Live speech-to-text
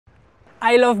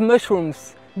I love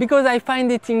mushrooms because I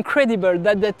find it incredible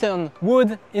that they turn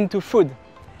wood into food,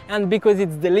 and because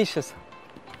it's delicious.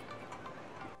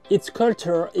 Its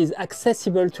culture is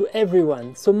accessible to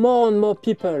everyone, so more and more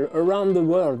people around the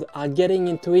world are getting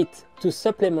into it to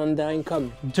supplement their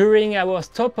income. During our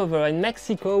stopover in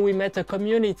Mexico, we met a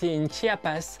community in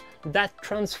Chiapas that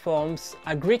transforms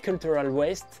agricultural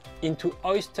waste into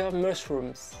oyster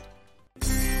mushrooms.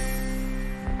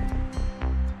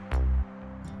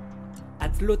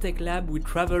 At Low-Tech Lab, we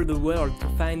travel the world to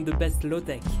find the best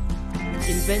low-tech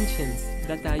inventions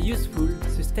that are useful,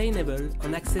 sustainable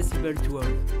and accessible to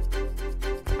all.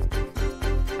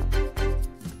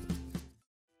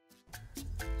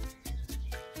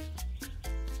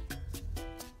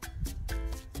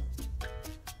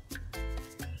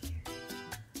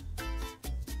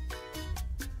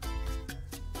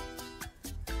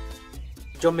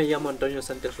 Yo me llamo Antonio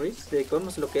Sánchez Ruiz,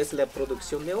 dedicamos lo que es la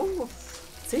producción de hongo,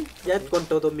 sí, ya con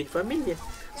toda mi familia.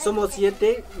 Somos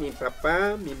 7, mi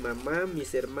papá, mi mamá,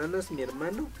 mis hermanas, mi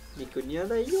hermano, mi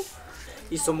cuñada y yo.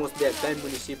 Y somos de acá, el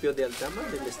municipio de Aldama,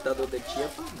 del estado de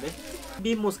Chiapas, México.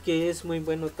 Vimos que es muy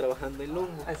bueno trabajando el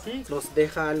hongo. ¿Así? Nos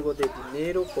deja algo de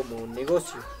dinero como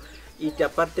negocio. Y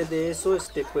aparte de eso,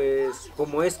 pues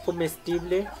como es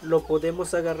comestible, lo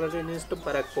podemos agarrar en esto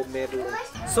para comerlo.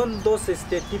 Son dos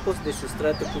tipos de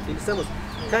sustrato que utilizamos,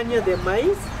 caña de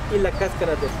maíz y la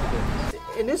cáscara de frijol.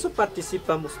 En eso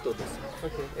participamos todos.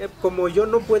 Okay. Como yo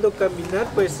no puedo caminar,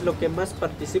 pues lo que más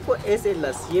participo es en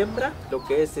la siembra, lo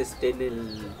que es en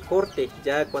el corte,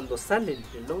 ya cuando salen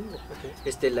el hongo.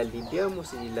 Okay. La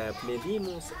limpiamos y la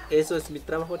medimos, eso es mi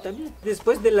trabajo también.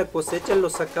 Después de la cosecha lo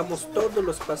sacamos todos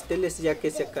los pasteles ya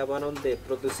que se acabaron de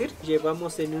producir,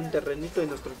 llevamos en un terrenito, en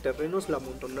nuestros terrenos lo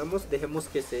amontonamos, dejemos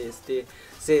que se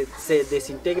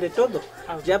desintegre todo,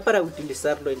 okay. Ya para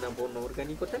utilizarlo en abono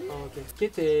orgánico también. Okay. ¿Qué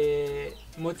te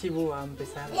motivó a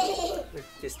empezar?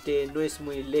 No es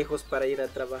muy lejos para ir a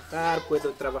trabajar,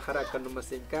 puedo trabajar acá nomás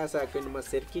en casa, acá nomás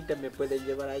cerquita, me pueden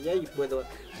llevar allá y puedo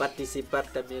participar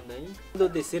también ahí. Puedo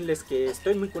decirles que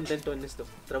estoy muy contento en esto,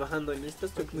 trabajando en esto,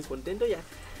 estoy muy contento ya.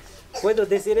 Puedo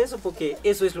decir eso porque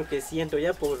eso es lo que siento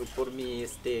ya por mi,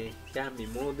 ya mi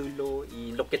módulo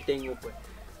y lo que tengo, pues,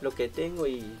 lo que tengo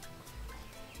y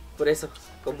por eso,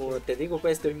 como te digo,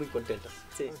 pues estoy muy contento,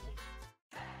 sí.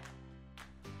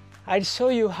 I'll show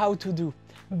you how to do,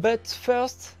 but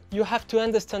first you have to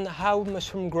understand how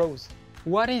mushroom grows.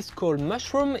 What is called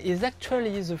mushroom is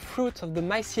actually the fruit of the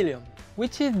mycelium,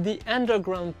 which is the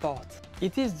underground part.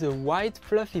 It is the white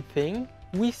fluffy thing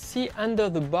we see under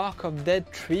the bark of dead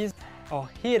trees or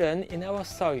hidden in our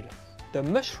soil. The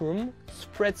mushroom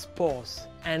spreads spores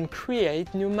and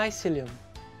creates new mycelium.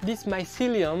 This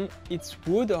mycelium eats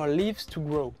wood or leaves to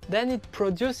grow. Then it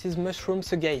produces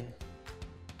mushrooms again.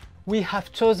 We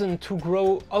have chosen to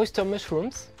grow oyster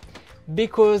mushrooms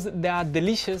because they are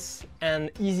delicious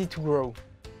and easy to grow.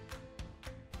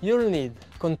 You'll need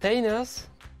containers,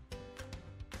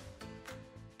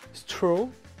 straw,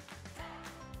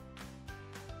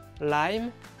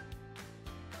 lime,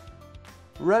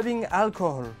 rubbing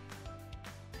alcohol,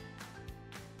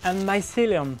 and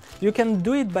mycelium. You can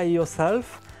do it by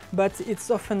yourself, but it's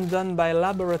often done by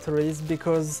laboratories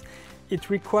because it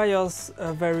requires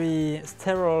a very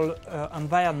sterile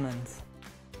environment.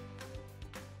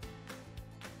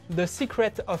 The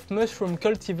secret of mushroom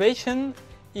cultivation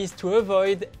is to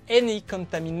avoid any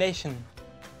contamination.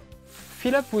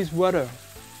 Fill up with water.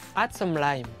 Add some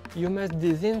lime. You must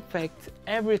disinfect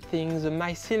everything the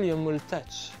mycelium will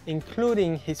touch,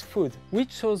 including his food. We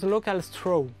chose local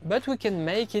straw, but we can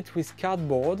make it with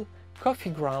cardboard, coffee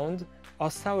ground, or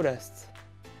sawdust.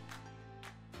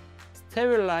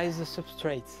 Sterilize the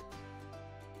substrate.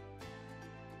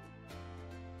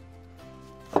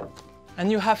 And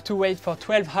you have to wait for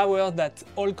 12 hours that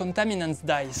all contaminants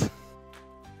dies.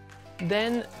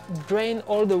 Then drain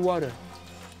all the water.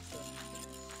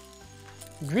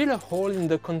 Drill a hole in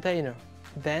the container.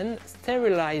 Then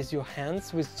sterilize your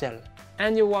hands with gel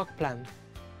and your work plan.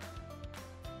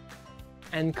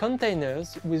 And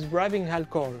containers with rubbing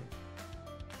alcohol.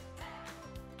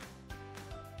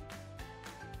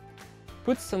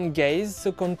 Put some gauze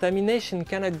so contamination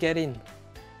cannot get in.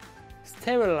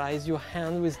 Sterilize your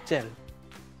hand with gel.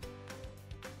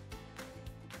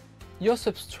 Your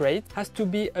substrate has to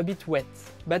be a bit wet,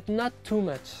 but not too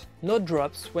much. No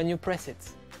drops when you press it.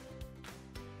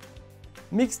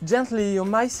 Mix gently your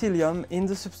mycelium in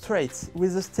the substrate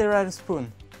with a sterile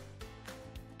spoon.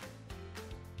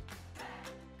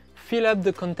 Fill up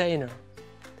the container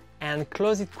and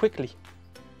close it quickly.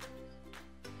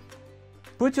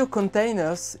 Put your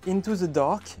containers into the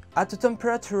dark at a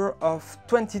temperature of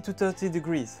 20 to 30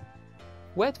 degrees.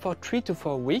 Wait for 3 to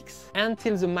 4 weeks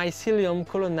until the mycelium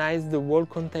colonizes the whole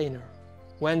container.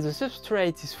 When the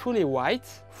substrate is fully white,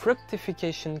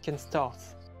 fructification can start.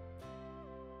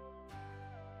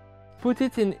 Put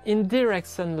it in indirect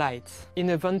sunlight, in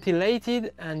a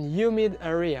ventilated and humid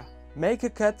area. Make a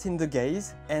cut in the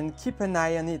gaze and keep an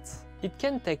eye on it. It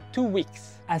can take 2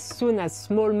 weeks. As soon as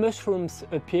small mushrooms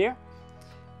appear,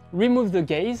 remove the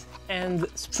gaze and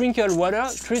sprinkle water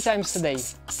 3 times a day.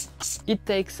 It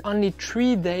takes only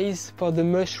 3 days for the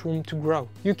mushroom to grow.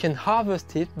 You can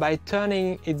harvest it by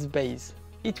turning its base.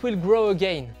 It will grow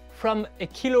again. From a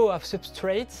kilo of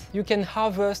substrate, you can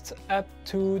harvest up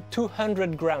to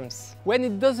 200 grams. When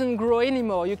it doesn't grow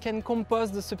anymore, you can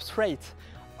compost the substrate,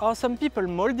 or some people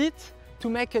mold it to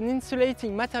make an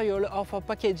insulating material or for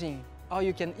packaging, or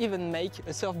you can even make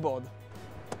a surfboard.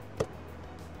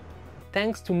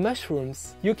 Thanks to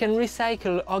mushrooms, you can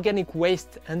recycle organic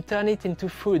waste and turn it into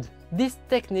food. This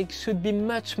technique should be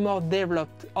much more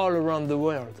developed all around the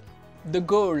world. The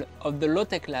goal of the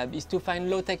low-tech lab is to find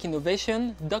low-tech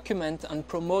innovation, document and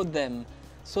promote them,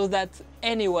 so that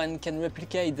anyone can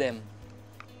replicate them.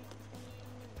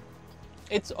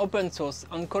 It's open source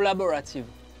and collaborative,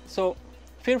 so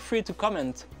feel free to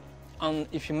comment, and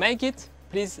if you make it,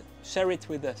 please share it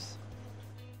with us.